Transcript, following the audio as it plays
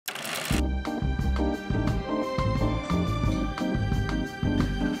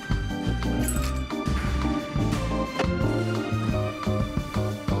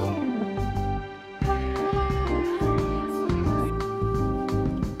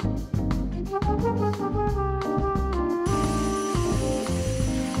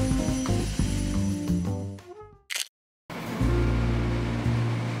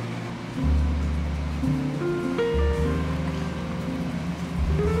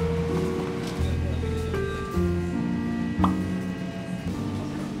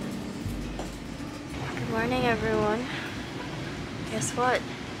everyone. Guess what?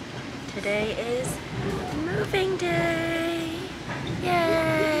 Today is moving day!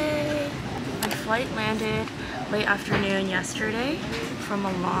 Yay! My flight landed late afternoon yesterday from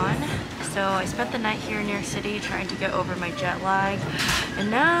Milan. So I spent the night here in New York City trying to get over my jet lag. And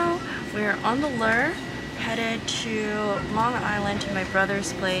now we're on the lure, headed to Long Island to my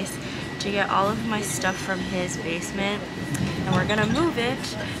brother's place to get all of my stuff from his basement. And we're gonna move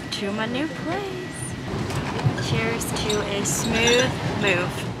it to my new place. Cheers to a smooth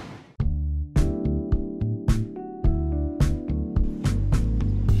move.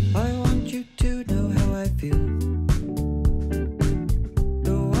 I want you to know how I feel.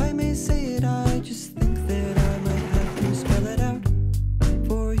 Though I may say it, I just think that I might have to spell it out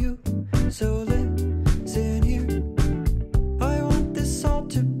for you. So listen here. I want this all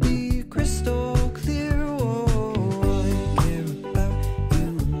to be crystal clear. Oh, I care about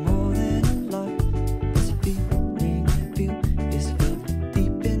you more than a lot. This feeling I feel is felt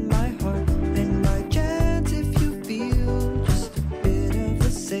deep in my heart. And by chance, if you feel just a bit of the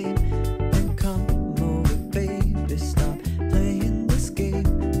same, then come over, baby, stop playing this game.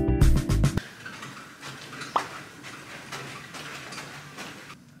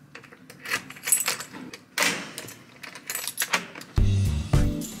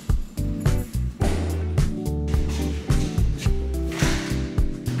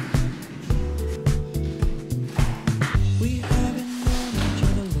 We haven't known each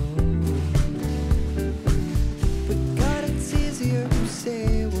other long, but God, it's easier to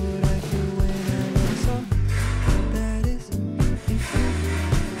say what I feel when I write a song that is incredible.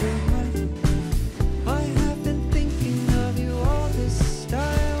 I have been thinking of you all this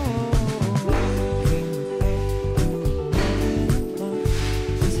time. Oh, I care about you more than a lot.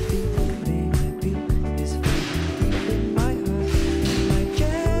 This feeling I feel is felt deep in my heart. And by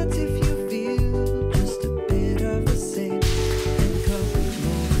chance, if you feel just a bit of the same, then come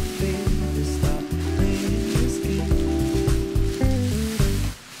over, baby, stop playing this game.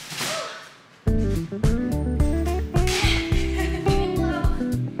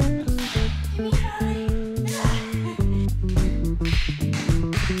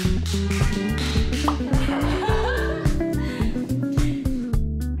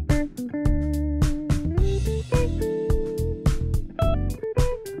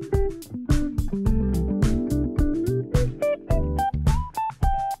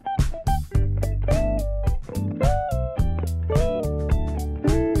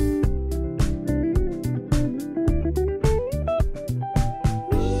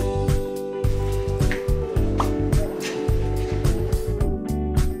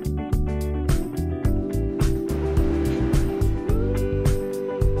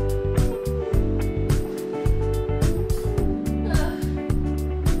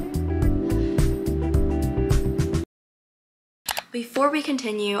 Before we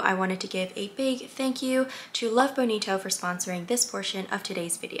continue, I wanted to give a big thank you to Love Bonito for sponsoring this portion of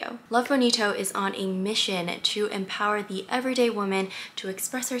today's video. Love Bonito is on a mission to empower the everyday woman to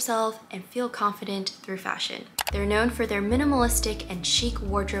express herself and feel confident through fashion. They're known for their minimalistic and chic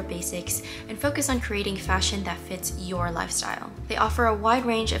wardrobe basics and focus on creating fashion that fits your lifestyle. They offer a wide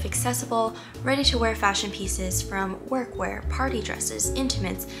range of accessible, ready-to-wear fashion pieces from workwear, party dresses,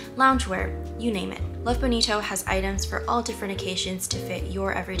 intimates, loungewear, you name it. Love Bonito has items for all different occasions to fit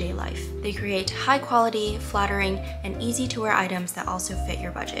your everyday life. They create high-quality, flattering, and easy-to-wear items that also fit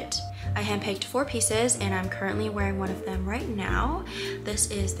your budget. I handpicked 4 pieces and I'm currently wearing one of them right now.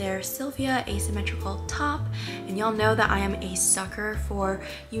 This is their Sylvia asymmetrical top, and y'all know that I am a sucker for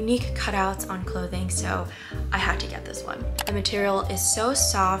unique cutouts on clothing, so I had to get this one. The material is so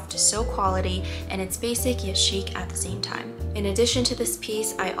soft, so quality, and it's basic yet chic at the same time. In addition to this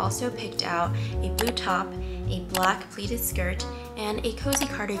piece, I also picked out a blue top, a black pleated skirt, and a cozy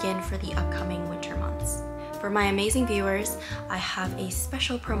cardigan for the upcoming winter months. For my amazing viewers, I have a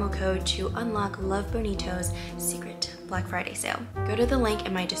special promo code to unlock Love Bonito's secret Black Friday sale. Go to the link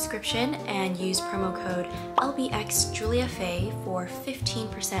in my description and use promo code LBXJuliaFaye for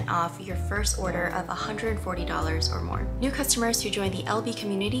 15% off your first order of $140 or more. New customers who join the LB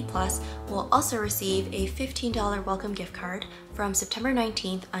Community Plus will also receive a $15 welcome gift card from September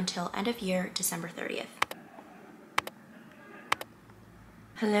 19th until end of year December 30th.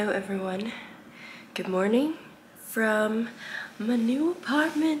 Hello everyone. Good morning from my new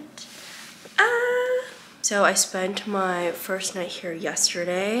apartment. So I spent my first night here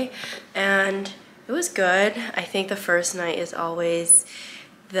yesterday and it was good. I think the first night is always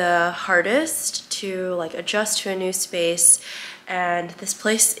the hardest to adjust to a new space and this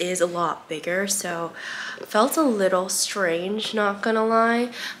place is a lot bigger, so felt a little strange, not gonna lie.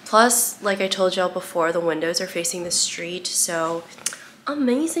 Plus, like I told y'all before, the windows are facing the street, so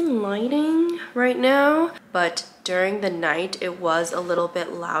amazing lighting right now. But during the night, it was a little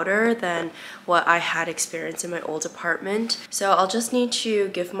bit louder than what I had experienced in my old apartment. So I'll just need to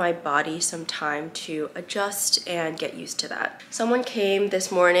give my body some time to adjust and get used to that. Someone came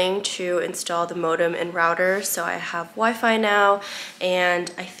this morning to install the modem and router, so I have Wi-Fi now,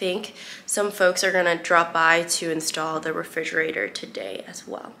 and I think some folks are gonna drop by to install the refrigerator today as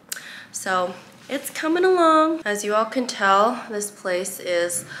well. So it's coming along. As you all can tell, this place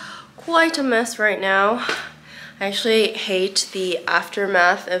is quite a mess right now. I actually hate the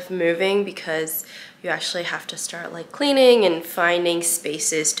aftermath of moving because you actually have to start like cleaning and finding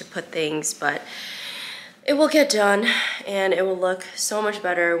spaces to put things, but it will get done and it will look so much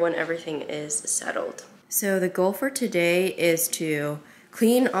better when everything is settled. So the goal for today is to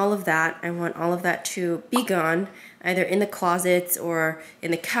clean all of that. I want all of that to be gone, either in the closets or in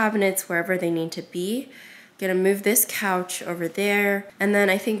the cabinets, wherever they need to be. Gonna move this couch over there, and then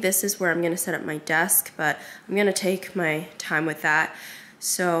I think this is where I'm gonna set up my desk, but I'm gonna take my time with that.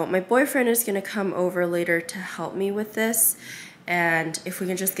 So my boyfriend is gonna come over later to help me with this, and if we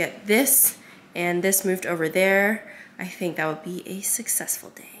can just get this and this moved over there, I think that would be a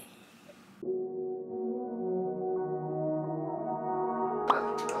successful day.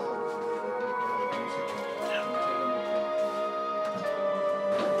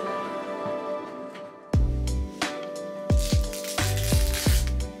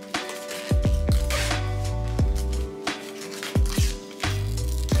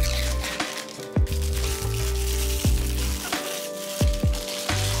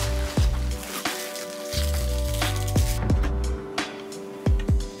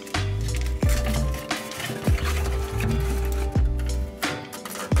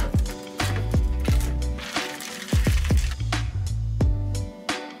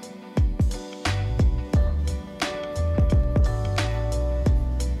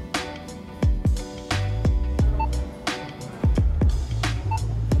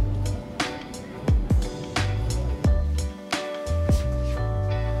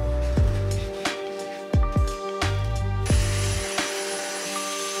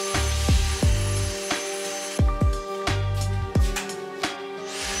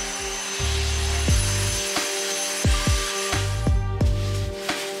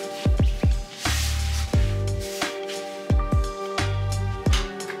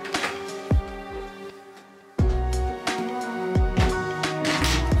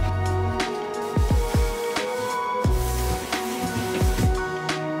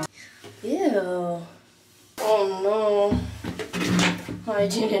 Ew. Oh no. I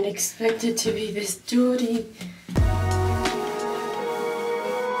didn't expect it to be this dirty.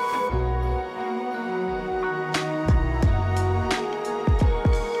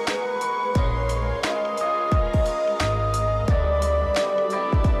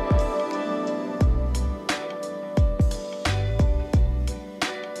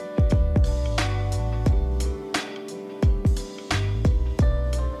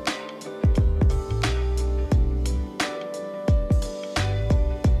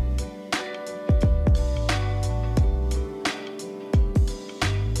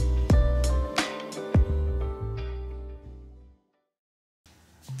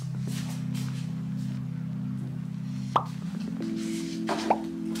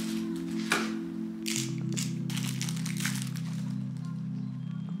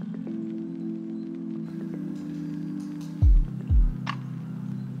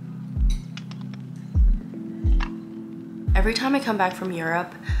 Every time I come back from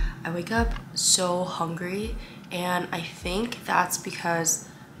Europe, I wake up so hungry, and I think that's because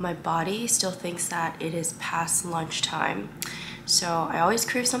my body still thinks that it is past lunchtime. So I always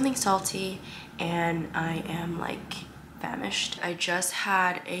crave something salty, and I am like famished. I just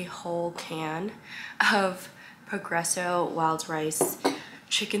had a whole can of Progresso wild rice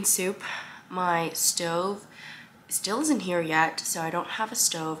chicken soup. My stove still isn't here yet, so I don't have a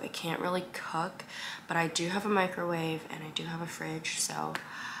stove. I can't really cook, but I do have a microwave and I do have a fridge, so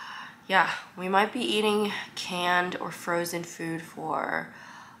yeah, we might be eating canned or frozen food for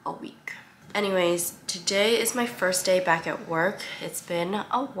a week. Anyways, today is my first day back at work. It's been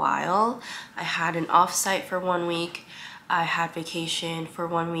a while. I had an off-site for 1 week, I had vacation for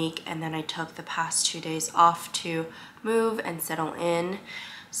 1 week, and then I took the past 2 days off to move and settle in.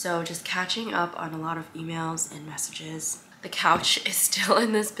 So just catching up on a lot of emails and messages. The couch is still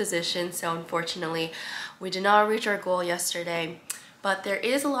in this position, so unfortunately we did not reach our goal yesterday, but there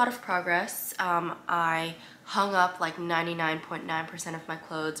is a lot of progress. I hung up like 99.9% of my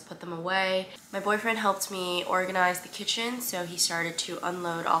clothes, put them away. My boyfriend helped me organize the kitchen, so he started to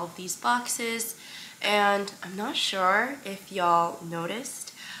unload all of these boxes. And I'm not sure if y'all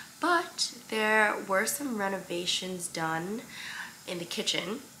noticed, but there were some renovations done in the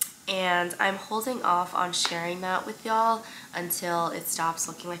kitchen, and I'm holding off on sharing that with y'all until it stops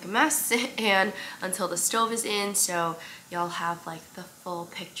looking like a mess and until the stove is in, so y'all have like the full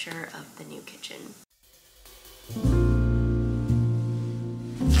picture of the new kitchen.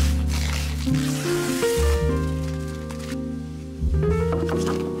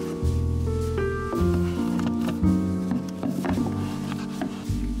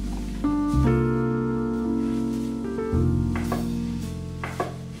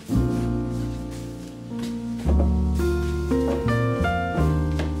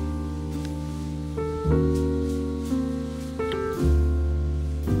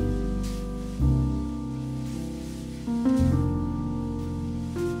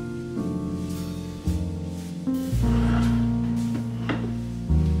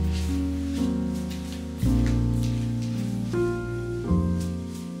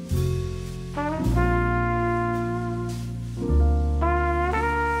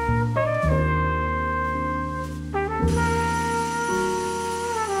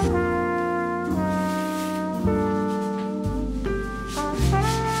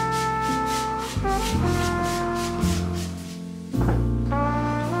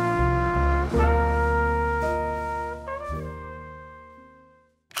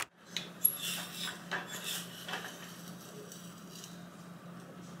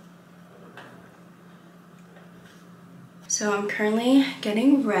 So I'm currently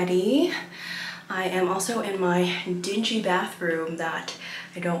getting ready. I am also in my dingy bathroom that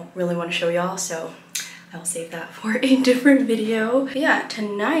I don't really want to show y'all, so I'll save that for a different video. But yeah,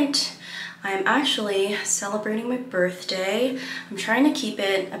 tonight I'm actually celebrating my birthday. I'm trying to keep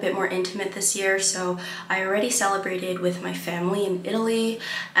it a bit more intimate this year, so I already celebrated with my family in Italy,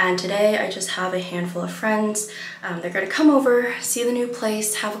 and today I just have a handful of friends. They're gonna come over, see the new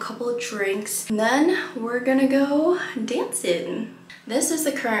place, have a couple of drinks, and then we're gonna go dancing. This is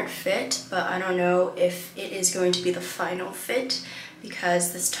the current fit, but I don't know if it is going to be the final fit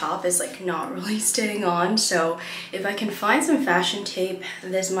because this top is like not really staying on. So if I can find some fashion tape,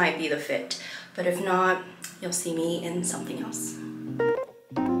 this might be the fit. But if not, you'll see me in something else.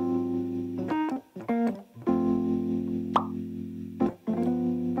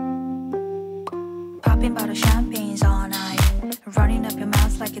 Popping bottle champagnes all night, running up your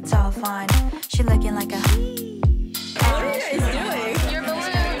mouth like it's all fine. She looking like a